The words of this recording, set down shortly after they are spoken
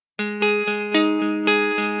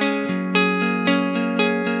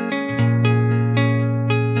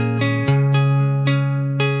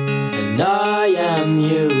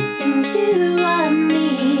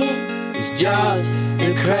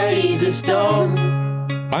the storm.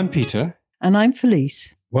 I'm Peter. And I'm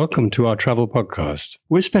Felice. Welcome to our travel podcast.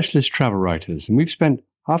 We're specialist travel writers, and we've spent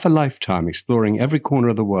half a lifetime exploring every corner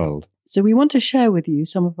of the world. So we want to share with you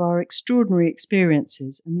some of our extraordinary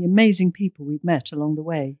experiences and the amazing people we've met along the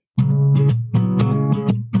way.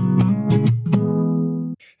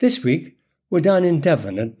 This week, we're down in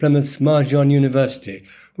Devon at Plymouth's Marjon University,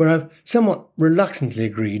 where I've somewhat reluctantly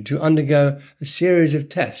agreed to undergo a series of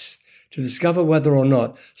tests to discover whether or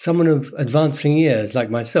not someone of advancing years like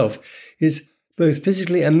myself is both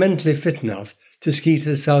physically and mentally fit enough to ski to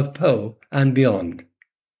the South Pole and beyond.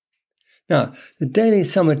 Now, the daily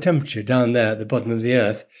summer temperature down there at the bottom of the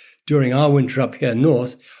Earth during our winter up here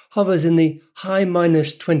north hovers in the high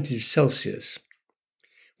minus 20s Celsius.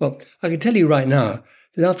 Well, I can tell you right now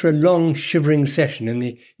that after a long shivering session in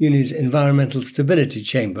the uni's environmental stability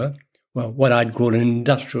chamber, well, what I'd call an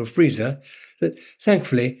industrial freezer, that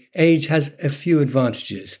thankfully age has a few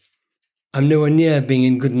advantages. I'm nowhere near being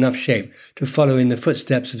in good enough shape to follow in the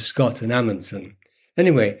footsteps of Scott and Amundsen.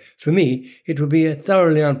 Anyway, for me, it would be a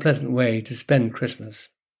thoroughly unpleasant way to spend Christmas.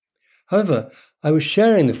 However, I was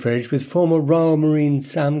sharing the fridge with former Royal Marine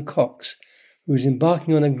Sam Cox, who was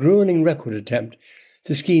embarking on a gruelling record attempt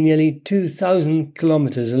to ski nearly 2,000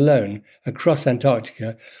 kilometres alone across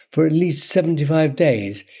Antarctica for at least 75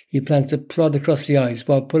 days. He plans to plod across the ice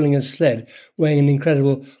while pulling a sled weighing an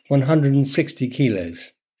incredible 160 kilos.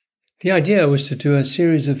 The idea was to do a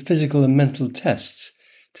series of physical and mental tests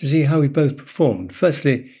to see how we both performed,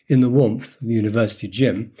 firstly in the warmth of the university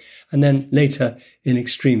gym, and then later in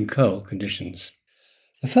extreme cold conditions.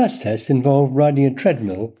 The first test involved riding a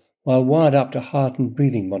treadmill while wired up to heart and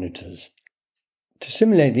breathing monitors. To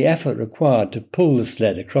simulate the effort required to pull the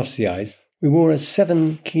sled across the ice, we wore a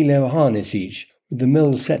 7-kilo harness each, with the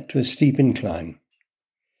mill set to a steep incline.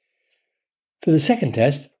 For the second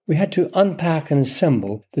test, we had to unpack and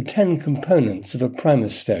assemble the 10 components of a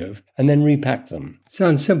Primus stove and then repack them.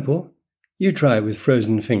 Sounds simple? You try with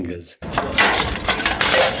frozen fingers.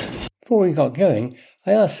 Before we got going,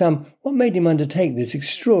 I asked Sam what made him undertake this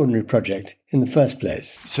extraordinary project in the first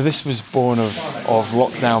place. So this was born of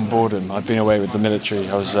lockdown boredom. I'd been away with the military.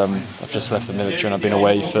 I've just left the military and I've been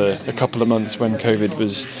away for a couple of months when COVID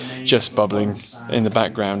was just bubbling in the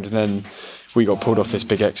background. And then we got pulled off this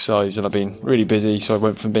big exercise and I've been really busy. So I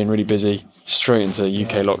went from being really busy straight into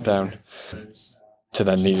UK lockdown to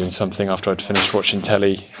then needing something after I'd finished watching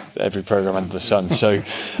telly, every programme under the sun. So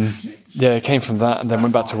yeah, it came from that and then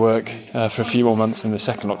went back to work for a few more months, and the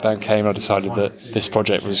second lockdown came and I decided that this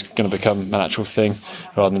project was going to become an actual thing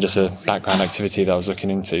rather than just a background activity that I was looking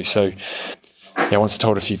into. So yeah, once I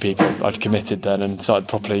told a few people, I'd committed then and started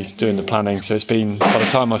properly doing the planning. So it's been, by the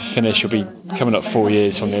time I finish, it'll be coming up 4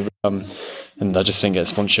 years from the and I just didn't get a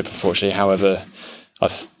sponsorship, unfortunately. However, I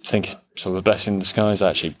think it's sort of a blessing in disguise. I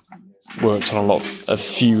actually worked on a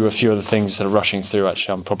few other things instead of rushing through.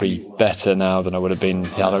 Actually, I'm probably better now than I would have been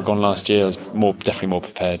had I gone last year. I was definitely more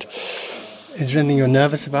prepared. Is there anything you're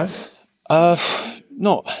nervous about?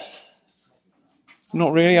 Not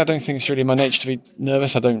really. I don't think it's really my nature to be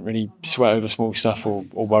nervous. I don't really sweat over small stuff or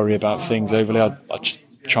worry about things overly. I just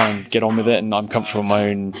try and get on with it, and I'm comfortable in my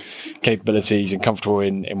own capabilities and comfortable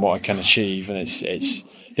in what I can achieve. And it's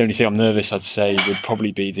the only thing I'm nervous, I'd say, would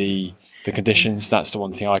probably be the conditions. That's the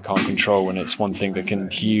one thing I can't control, and it's one thing that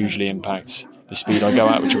can hugely impact the speed I go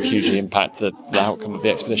at, which will hugely impact the outcome of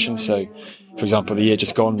the expedition. So, for example, the year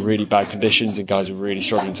just gone, really bad conditions, and guys were really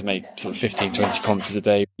struggling to make sort of 15, 20 kilometres a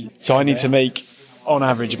day. So I need to make, on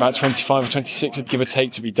average, about 25 or 26, give or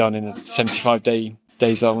take, to be done in a 75 days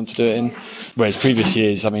that I want to do it in. Whereas previous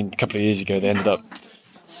years, a couple of years ago, they ended up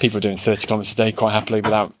people are doing 30 kilometres a day quite happily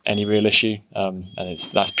without any real issue, and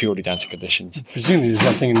that's purely down to conditions. Presumably there's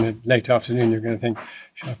something in the late afternoon you're going to think,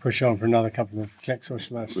 should I push on for another couple of clicks or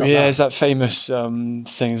shall I stop? Yeah, there's that famous thing,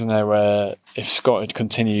 isn't there, where if Scott had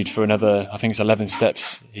continued for another, I think it's 11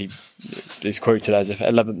 steps, he's quoted as if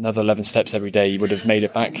another 11 steps every day he would have made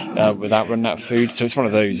it back without running out of food. So it's one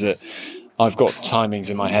of those that I've got timings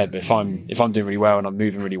in my head, but if I'm doing really well and I'm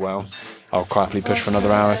moving really well, I'll quietly push for another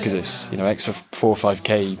hour, because it's, extra 4 or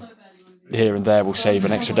 5k here and there will save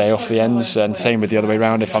an extra day off the ends. And same with the other way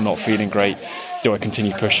around. If I'm not feeling great, do I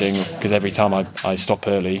continue pushing? Because every time I stop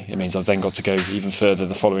early, it means I've then got to go even further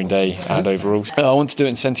the following day and overall. I want to do it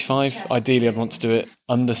in 75. Ideally, I'd want to do it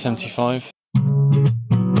under 75.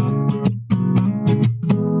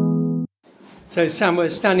 So, Sam, we're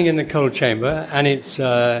standing in the cold chamber, and it's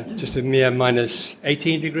just a mere minus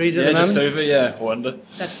 18 degrees at the moment. Yeah, just over, or under.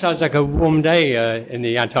 That sounds like a warm day in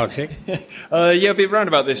the Antarctic. It'll be around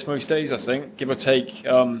about this most days, I think, give or take.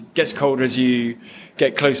 Gets colder as you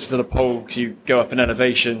get closer to the pole, because you go up in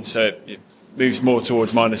elevation, so moves more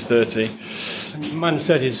towards minus 30. Minus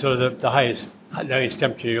 30 is sort of the lowest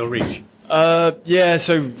temperature you'll reach. Yeah,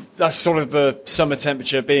 so that's sort of the summer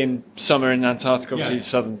temperature, being summer in Antarctica, obviously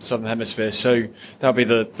southern hemisphere. So that'll be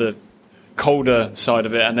the colder side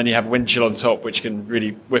of it, and then you have wind chill on top, which can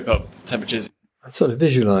really whip up temperatures. I sort of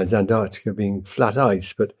visualise Antarctica being flat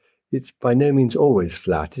ice, but it's by no means always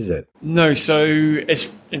flat, is it? No, so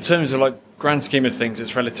it's in terms of like grand scheme of things,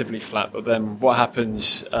 it's relatively flat. But then what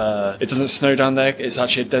happens? It doesn't snow down there. It's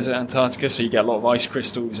actually a desert Antarctica, so you get a lot of ice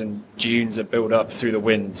crystals and dunes that build up through the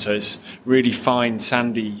wind. So it's really fine,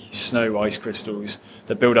 sandy snow ice crystals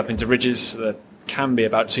that build up into ridges that can be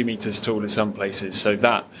about 2 meters tall in some places. So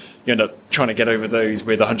that you end up trying to get over those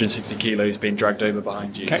with 160 kilos being dragged over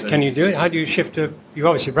behind you. Can you do it? How do you shift you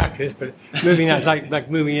obviously practice, but moving that's like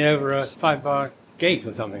moving it over a 5-bar gate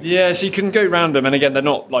or something. Yeah, so you can go round them, and again, they're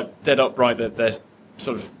not like dead upright. They're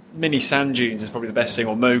sort of mini sand dunes is probably the best thing,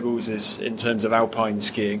 or moguls is in terms of alpine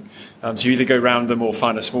skiing. So you either go round them or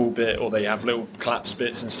find a small bit, or they have little collapsed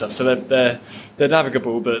bits and stuff. So they're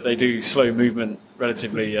navigable, but they do slow movement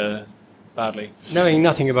relatively badly. Knowing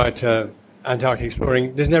nothing about Antarctic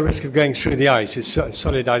exploring, there's no risk of going through the ice. It's a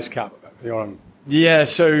solid ice cap you're on. Yeah,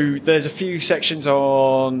 so there's a few sections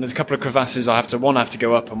there's a couple of crevasses one I have to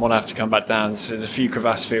go up and one I have to come back down. So there's a few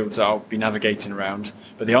crevasse fields that I'll be navigating around.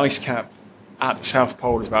 But the ice cap at the South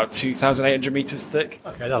Pole is about 2,800 metres thick.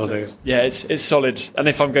 Okay, that'll do. Yeah, it's solid. And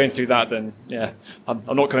if I'm going through that, then yeah, I'm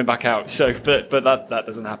not coming back out. So, but that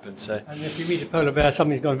doesn't happen. So. And if you meet a polar bear,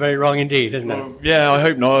 something's gone very wrong indeed, isn't it? Yeah, I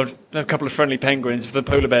hope not. I have a couple of friendly penguins. For the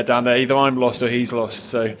polar bear down there, either I'm lost or he's lost.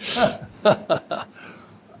 So.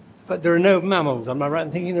 But there are no mammals. Am I right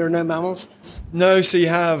in thinking there are no mammals? No, so you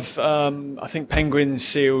have, I think penguins,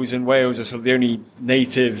 seals and whales are sort of the only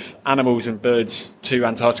native animals and birds to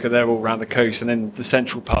Antarctica. They're all around the coast, and then the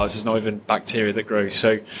central parts, there's not even bacteria that grows.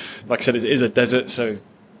 So, like I said, it is a desert, so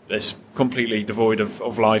it's completely devoid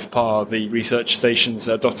of life. Part of the research stations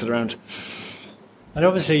are dotted around. And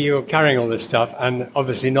obviously you're carrying all this stuff and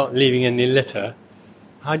obviously not leaving any litter.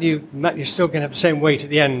 How do you're still going to have the same weight at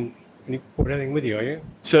the end when you put everything with you, are you?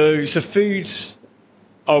 So food,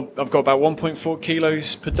 I've got about 1.4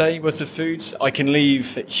 kilos per day worth of food. I can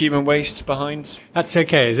leave human waste behind. That's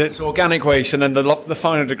okay, is it? It's organic waste, and then the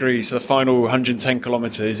final degree, so the final 110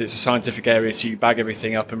 kilometres, it's a scientific area, so you bag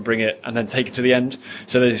everything up and bring it and then take it to the end.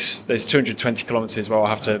 So there's 220 kilometres where I'll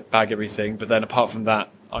have to bag everything, but then apart from that,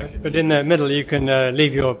 But in the middle you can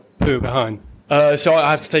leave your poo behind. So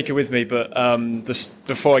I have to take it with me, but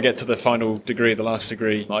before I get to the final degree, the last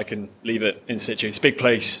degree, I can leave it in situ. It's a big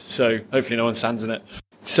place, so hopefully no one stands in it.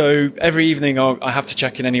 So every evening I have to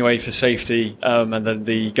check in anyway for safety, and then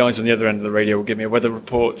the guys on the other end of the radio will give me a weather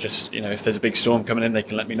report. Just if there's a big storm coming in, they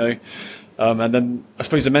can let me know. And then I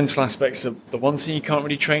suppose the mental aspects are the one thing you can't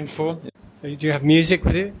really train for. So do you have music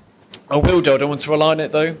with you? I will do. I don't want to rely on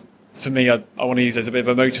it though. For me, I want to use it as a bit of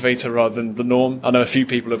a motivator rather than the norm. I know a few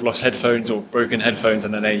people have lost headphones or broken headphones,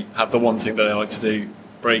 and then they have the one thing that they like to do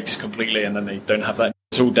breaks completely, and then they don't have that.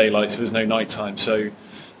 It's all daylight, so there's no night time. So,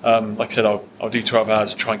 like I said, I'll do 12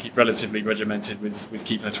 hours and try and keep relatively regimented with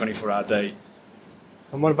keeping a 24-hour day.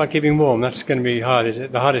 And what about keeping warm? That's going to be hard. Is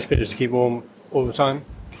it the hardest bit is to keep warm all the time?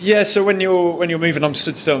 Yeah, so when you're moving, I'm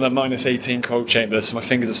stood still in that minus 18 cold chamber, so my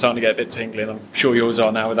fingers are starting to get a bit tingly, and I'm sure yours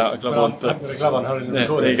are now without a glove on. But I've got a glove on holding the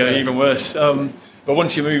recorder. There you go, even worse. But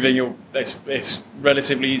once you're moving, it's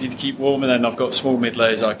relatively easy to keep warm, and then I've got small mid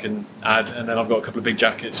layers I can add, and then I've got a couple of big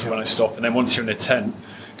jackets for when I stop. And then once you're in a tent,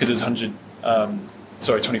 because there's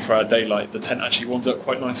 24-hour daylight, the tent actually warms up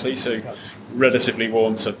quite nicely, so relatively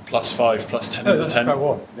warm, so +5, +10 in the that's tent. quite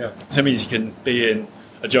warm, yeah. So it means you can be in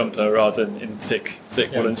a jumper rather than in thick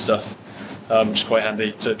woolen stuff, which is quite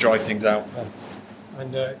handy to dry things out.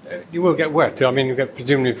 And you will get wet. I mean, you get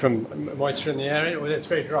presumably from moisture in the area, or it's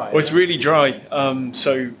very dry. Well, it's really dry,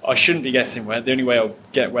 so I shouldn't be getting wet. The only way I'll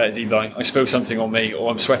get wet is either I spill something on me,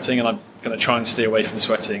 or I'm sweating, and I'm going to try and stay away from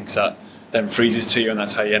sweating, so that then freezes to you, and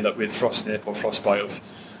that's how you end up with frost nip or frostbite of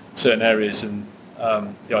certain areas. And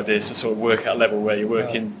the idea is to sort of work at a level where you're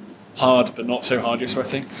working hard, but not so hard you're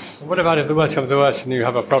sweating. And what about if the worst comes to the worst and you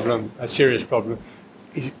have a serious problem?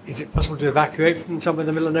 Is it possible to evacuate from somewhere in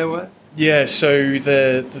the middle of nowhere? Yeah, so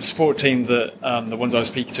the support team that the ones I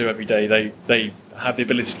speak to every day, they have the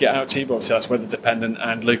ability to get out to you, but obviously that's weather dependent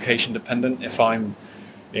and location dependent. If I'm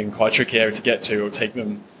in quite a tricky area to get to, it'll take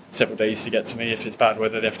them several days to get to me. If it's bad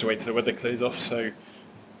weather, they have to wait till the weather clears off. So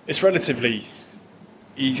it's relatively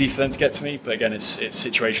easy for them to get to me, but again, it's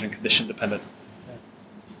situation and condition dependent.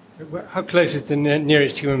 So how close is the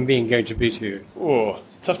nearest human being going to be to you? Oh,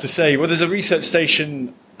 tough to say. Well, there's a research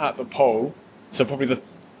station at the pole, so probably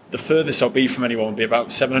the the furthest I'll be from anyone will be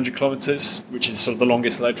about 700 kilometres, which is sort of the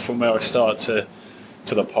longest leg from where I start to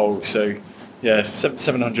the pole. So, yeah,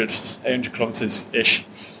 700, 800 kilometres-ish.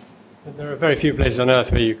 But there are very few places on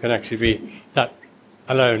Earth where you can actually be that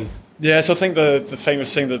alone. Yeah, so I think the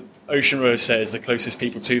famous thing that Ocean Rowers say is the closest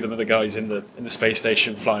people to them are the guys in the space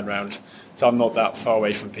station flying around. So I'm not that far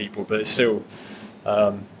away from people, but it's still,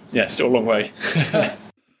 still a long way.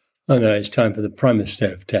 Oh no, it's time for the Primus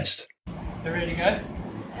stove test. You ready to go?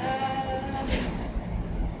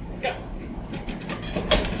 Go.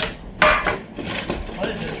 What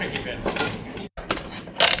is the tricky bit?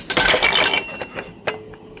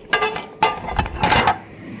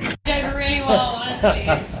 Did really well, honestly.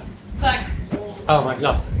 It's like, Oh, my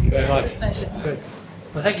glove. Thank you very much. Good.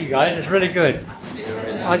 Well, thank you guys. It's really good.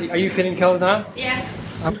 Are you feeling cold now?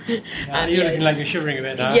 yes. You're looking like you're shivering a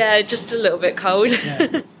bit now. Yeah, just a little bit cold. Yeah.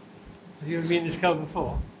 Have you ever been this cold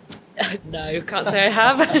before? No, can't say I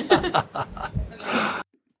have.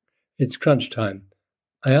 It's crunch time.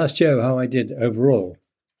 I asked Joe how I did overall.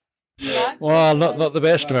 Well, not the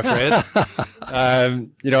best, I'm afraid.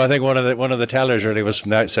 I think one of the tellers really was from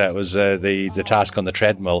the outset was the task on the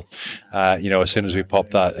treadmill. As soon as we popped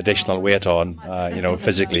that additional weight on,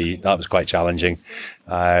 physically that was quite challenging.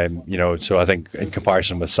 So I think in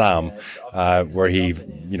comparison with Sam, where he,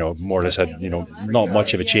 more or less had, not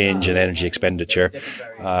much of a change in energy expenditure,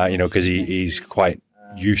 because he's quite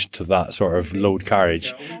used to that sort of load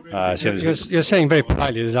carriage. You're saying very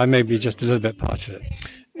politely that I may be just a little bit part of it.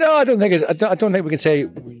 No, I don't think we can say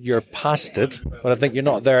you're past it, but I think you're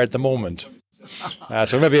not there at the moment.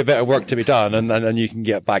 So maybe a bit of work to be done, and then you can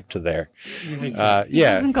get back to there. You think so? It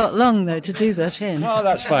hasn't got long though to do that in. Oh,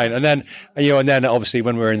 that's fine. And then obviously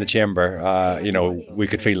when we were in the chamber, we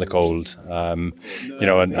could feel the cold, and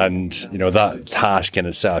that task in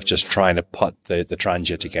itself, just trying to put the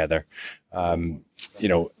transit together. In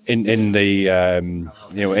the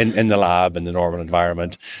lab, in the normal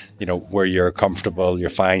environment, where you're comfortable, you're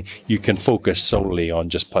fine. You can focus solely on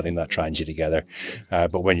just putting that transient together.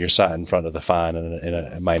 But when you're sat in front of the fan in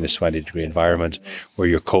a minus 20 degree environment where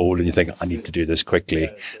you're cold and you think, I need to do this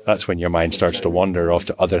quickly, that's when your mind starts to wander off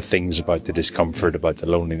to other things about the discomfort, about the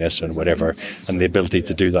loneliness and whatever. And the ability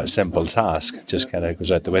to do that simple task just kind of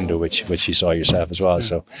goes out the window, which you saw yourself as well. Yeah.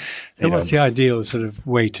 So what's the ideal sort of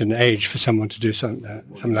weight and age for someone to do something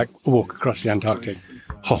like walk across the Antarctic?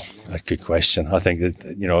 Oh, a good question. I think that,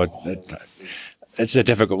 it's a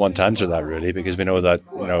difficult one to answer that really, because we know that,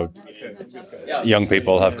 young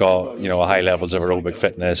people have got, high levels of aerobic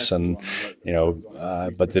fitness and,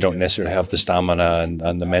 but they don't necessarily have the stamina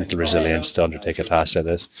and the mental resilience to undertake a task like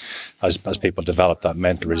this. As people develop that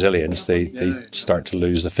mental resilience, they start to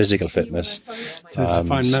lose the physical fitness. So it's a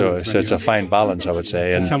fine so it's a fine balance, I would say.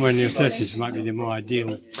 So and somewhere in your 30s might be the more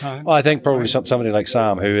ideal time. Well, I think probably somebody like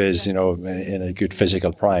Sam, who is, in a good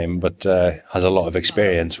physical prime, but has a lot of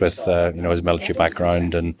experience with, his military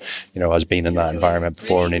background and, has been in that environment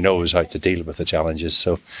before and he knows how to deal with the challenges.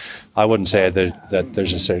 So I wouldn't say that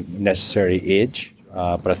there's a necessary age,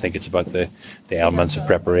 but I think it's about the elements of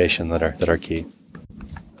preparation that are key.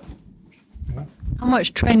 How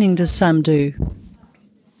much training does Sam do?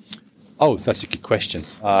 Oh, that's a good question.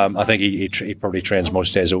 I think he probably trains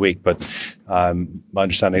most days a week, but my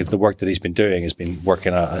understanding is the work that he's been doing has been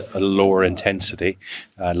working at a lower intensity,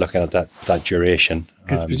 looking at that duration.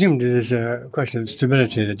 Because presumably there's a question of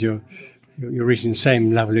stability, that you're reaching the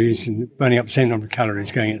same level, you're burning up the same number of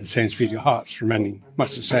calories, going at the same speed, your heart's remaining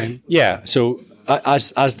much the same. Yeah, so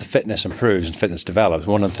as the fitness improves and fitness develops,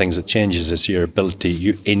 one of the things that changes is you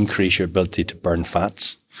increase your ability to burn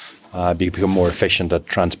fats. You become more efficient at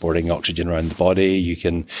transporting oxygen around the body. You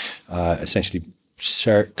can essentially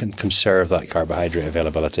conserve that carbohydrate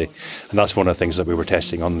availability, and that's one of the things that we were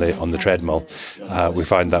testing on the treadmill. We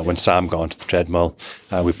found that when Sam got onto the treadmill,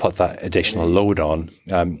 we put that additional load on.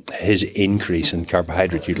 His increase in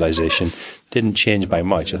carbohydrate utilization didn't change by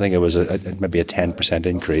much. I think it was maybe a 10%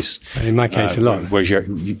 increase. In my case, a lot. Whereas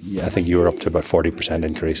I think you were up to about 40%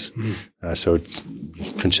 increase. So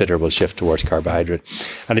considerable shift towards carbohydrate.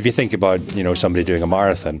 And if you think about, somebody doing a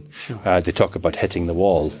marathon, they talk about hitting the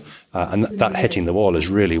wall. And that hitting the wall is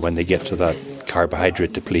really when they get to that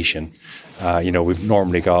carbohydrate depletion. We've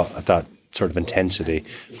normally got at that sort of intensity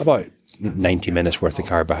about 90 minutes worth of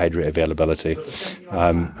carbohydrate availability.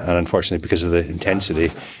 And unfortunately, because of the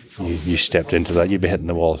intensity, you stepped into that, you'd be hitting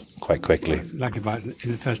the wall quite quickly. Like about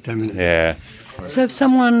in the first 10 minutes. Yeah. So if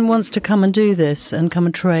someone wants to come and do this and come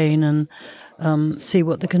and train and see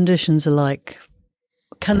what the conditions are like,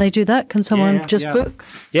 Can they do that? Can someone book?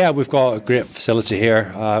 Yeah, we've got a great facility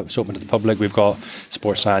here. It's open to the public. We've got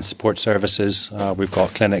sports science support services. We've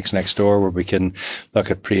got clinics next door where we can look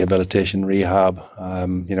at prehabilitation, rehab.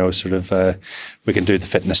 We can do the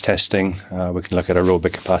fitness testing. We can look at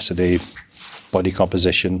aerobic capacity, body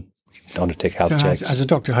composition, undertake health checks. As a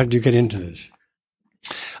doctor, how did you get into this?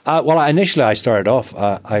 Initially I started off,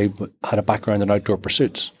 I had a background in outdoor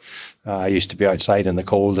pursuits. I used to be outside in the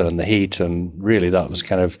cold and in the heat, and really that was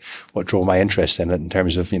kind of what drove my interest in it in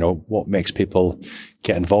terms of, what makes people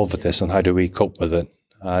get involved with this and how do we cope with it.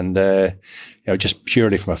 And, just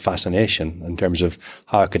purely from a fascination in terms of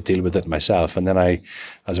how I could deal with it myself. And then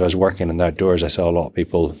as I was working in the outdoors, I saw a lot of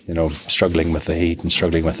people, struggling with the heat and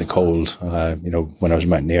struggling with the cold, when I was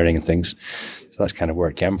mountaineering and things. So that's kind of where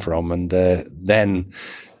it came from. And then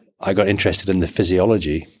I got interested in the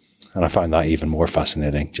physiology, and I found that even more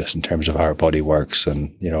fascinating, just in terms of how our body works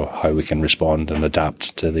and, how we can respond and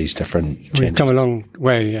adapt to these different changes. We've come a long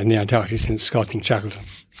way in the Antarctic since Scott and Shackleton.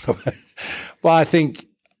 Well, I think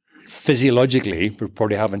physiologically, we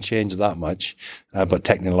probably haven't changed that much, but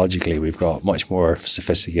technologically, we've got much more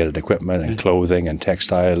sophisticated equipment and clothing and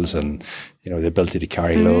textiles and, the ability to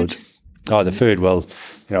carry load. Oh, the food. Well,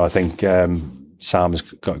 I think Sam has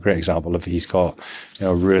got a great example of, he's got,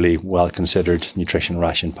 really well-considered nutrition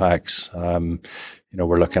ration packs. We're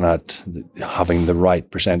looking at having the right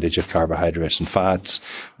percentage of carbohydrates and fats.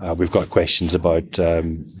 We've got questions about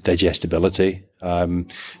digestibility.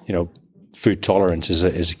 Food tolerance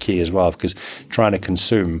is a key as well, because trying to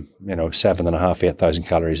consume, 7,500, 8,000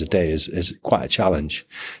 calories a day is quite a challenge.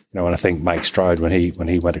 And I think Mike Stroud, when he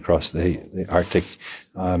went across the Arctic,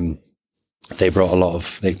 they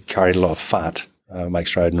carried a lot of fat. Mike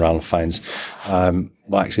Stroud and Ranulph Fiennes.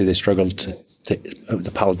 Actually, they struggled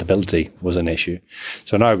the palatability was an issue.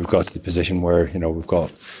 So now we've got to the position where, we've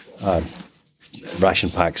got ration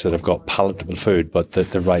packs that have got palatable food, but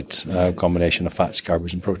the right combination of fats,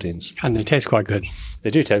 carbs, and proteins. And they taste quite good. They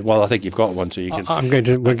do taste. Well, I think you've got one, so you can.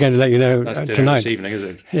 We're going to let you know that's dinner tonight. This evening, is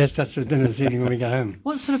it? Yes, that's the dinner this evening when we get home.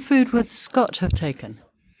 What sort of food would Scott have taken?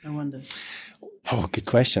 I wonder. Oh, good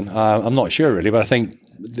question. I'm not sure really, but I think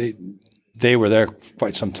they were there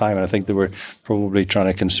quite some time, and I think they were probably trying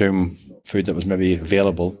to consume food that was maybe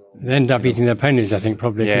available. They ended up eating their ponies, I think,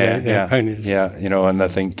 probably. They're ponies. Yeah, and I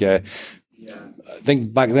think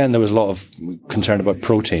back then there was a lot of concern about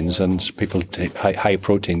proteins, and people take high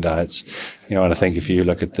protein diets. And I think if you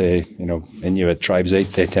look at the Inuit tribes, they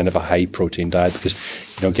tend to have a high protein diet because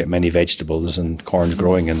you don't get many vegetables and corn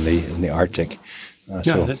growing in the Arctic. But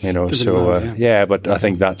I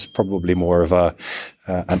think that's probably more of an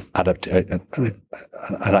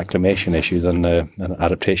acclimation issue than an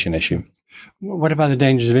adaptation issue. What about the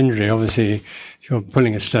dangers of injury? Obviously, if you're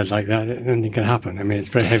pulling a stud like that, anything can happen. I mean, it's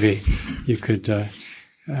very heavy. You could,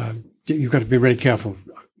 you've got to be really careful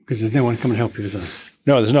because there's no one to come and help you, is there?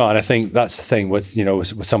 No, there's not. And I think that's the thing with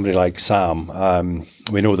somebody like Sam.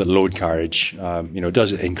 We know that load carriage,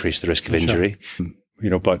 does increase the risk of injury.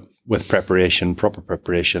 Sure. But with proper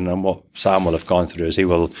preparation, and what Sam will have gone through is he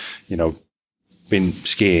will, been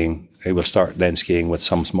skiing. He will start then skiing with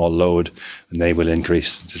some small load, and they will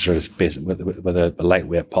increase to sort of with a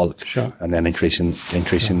lightweight pulk, sure, and then increasing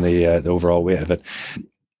the overall weight of it.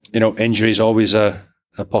 Injury is always a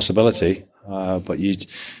possibility, but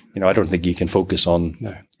I don't think you can focus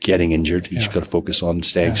on getting injured. You just got to focus on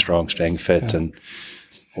staying strong, staying fit, and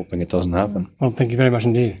hoping it doesn't happen. Well, thank you very much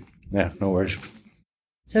indeed. Yeah, no worries.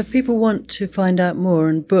 So if people want to find out more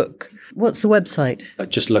and book, what's the website?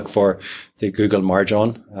 Just look for the Google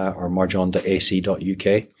Marjon or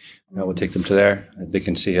marjon.ac.uk. We'll take them to there. They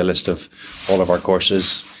can see a list of all of our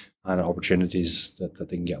courses and opportunities that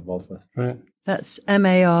they can get involved with. Right. That's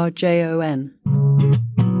Marjon.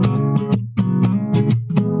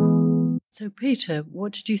 So Peter,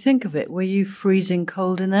 what did you think of it? Were you freezing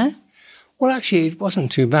cold in there? Well, actually, it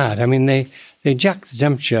wasn't too bad. I mean, they jacked the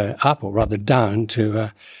temperature up, or rather down, to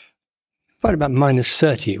about minus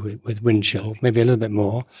 30 with wind chill, maybe a little bit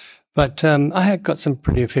more. But I had got some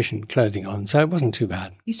pretty efficient clothing on, so it wasn't too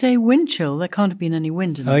bad. You say wind chill? There can't have been any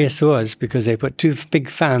wind in there. Oh, yes, there was, because they put 2 big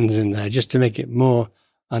fans in there just to make it more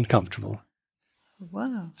uncomfortable.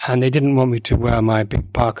 Wow. And they didn't want me to wear my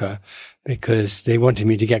big parka because they wanted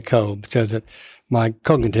me to get cold so that my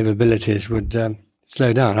cognitive abilities would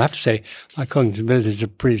slow down. I have to say, my cognitive abilities are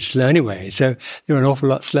pretty slow anyway, so they were an awful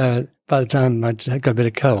lot slower by the time I got a bit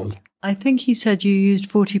of cold. I think he said you used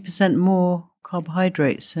 40% more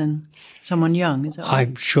carbohydrates than someone young. Is that right?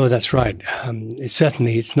 I'm sure that's right. It's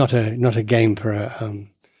not a game for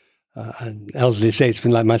an elderly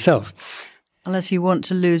statesman like myself. Unless you want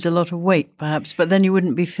to lose a lot of weight, perhaps, but then you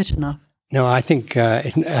wouldn't be fit enough. No, I think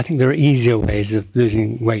there are easier ways of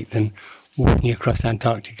losing weight than walking across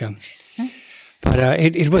Antarctica. But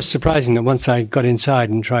it was surprising that once I got inside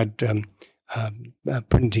and tried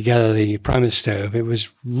putting together the Primus stove, it was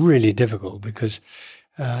really difficult because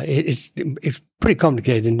it's pretty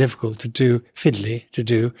complicated and difficult to do, fiddly to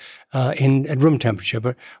do at room temperature.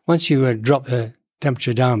 But once you drop the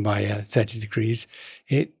temperature down by 30 degrees,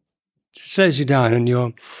 it slows you down and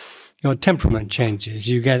your temperament changes.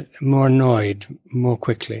 You get more annoyed more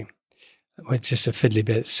quickly with just a fiddly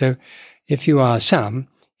bit. So if you are Sam,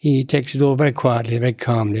 he takes it all very quietly, very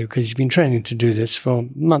calmly, because he's been training to do this for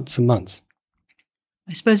months and months.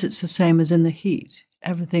 I suppose it's the same as in the heat.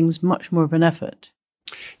 Everything's much more of an effort.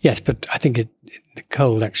 Yes, but I think the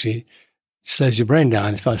cold actually slows your brain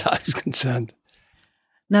down as far as I was concerned.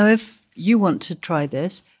 Now, if you want to try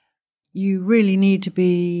this, you really need to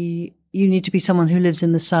be someone who lives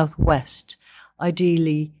in the southwest,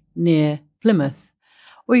 ideally near Plymouth.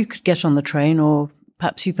 Or you could get on the train, or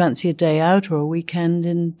perhaps you fancy a day out or a weekend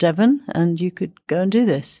in Devon, and you could go and do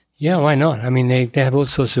this. Yeah, why not? I mean, they have all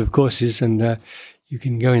sorts of courses, and you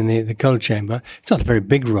can go in the cold chamber. It's not a very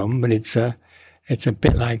big room, but it's a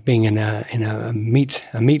bit like being in a meat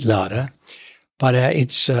larder, but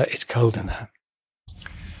it's cold in there.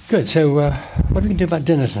 Good. So, what are we going to do about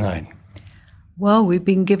dinner tonight? Well, we've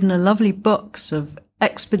been given a lovely box of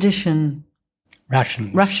expedition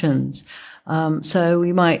rations. So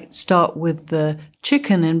we might start with the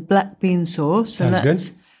chicken in black bean sauce. Sounds and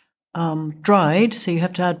that's good. Dried, so you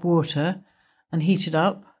have to add water and heat it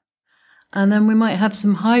up. And then we might have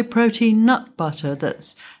some high-protein nut butter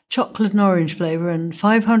that's chocolate and orange flavour and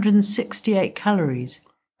 568 calories.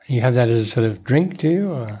 You have that as a sort of drink, do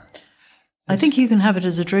you? Or? I think you can have it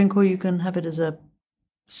as a drink, or you can have it as a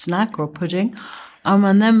snack or pudding.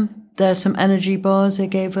 And then there's some energy bars they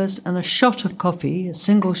gave us, and a shot of coffee, a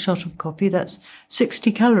single shot of coffee. That's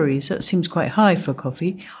 60 calories. That seems quite high for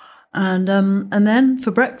coffee. And then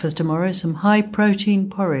for breakfast tomorrow, some high-protein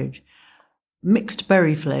porridge, mixed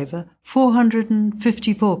berry flavour,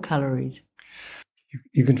 454 calories.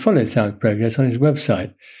 You can follow Sam's progress on his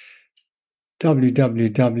website,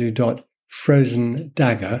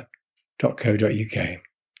 www.frozendagger.co.uk.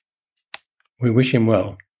 We wish him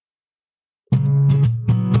well.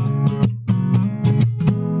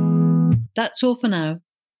 That's all for now.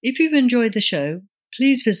 If you've enjoyed the show,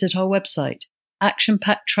 please visit our website,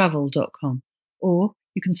 actionpacktravel.com, or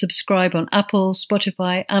you can subscribe on Apple,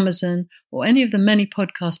 Spotify, Amazon, or any of the many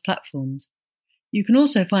podcast platforms. You can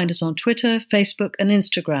also find us on Twitter, Facebook, and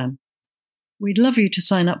Instagram. We'd love you to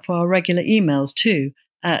sign up for our regular emails too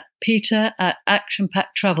at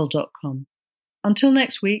peter@actionpacktravel.com. Until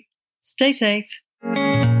next week, stay safe.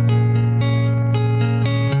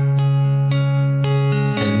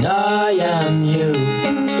 And I and you,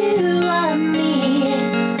 And you and me,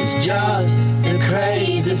 it's just a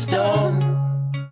crazy storm.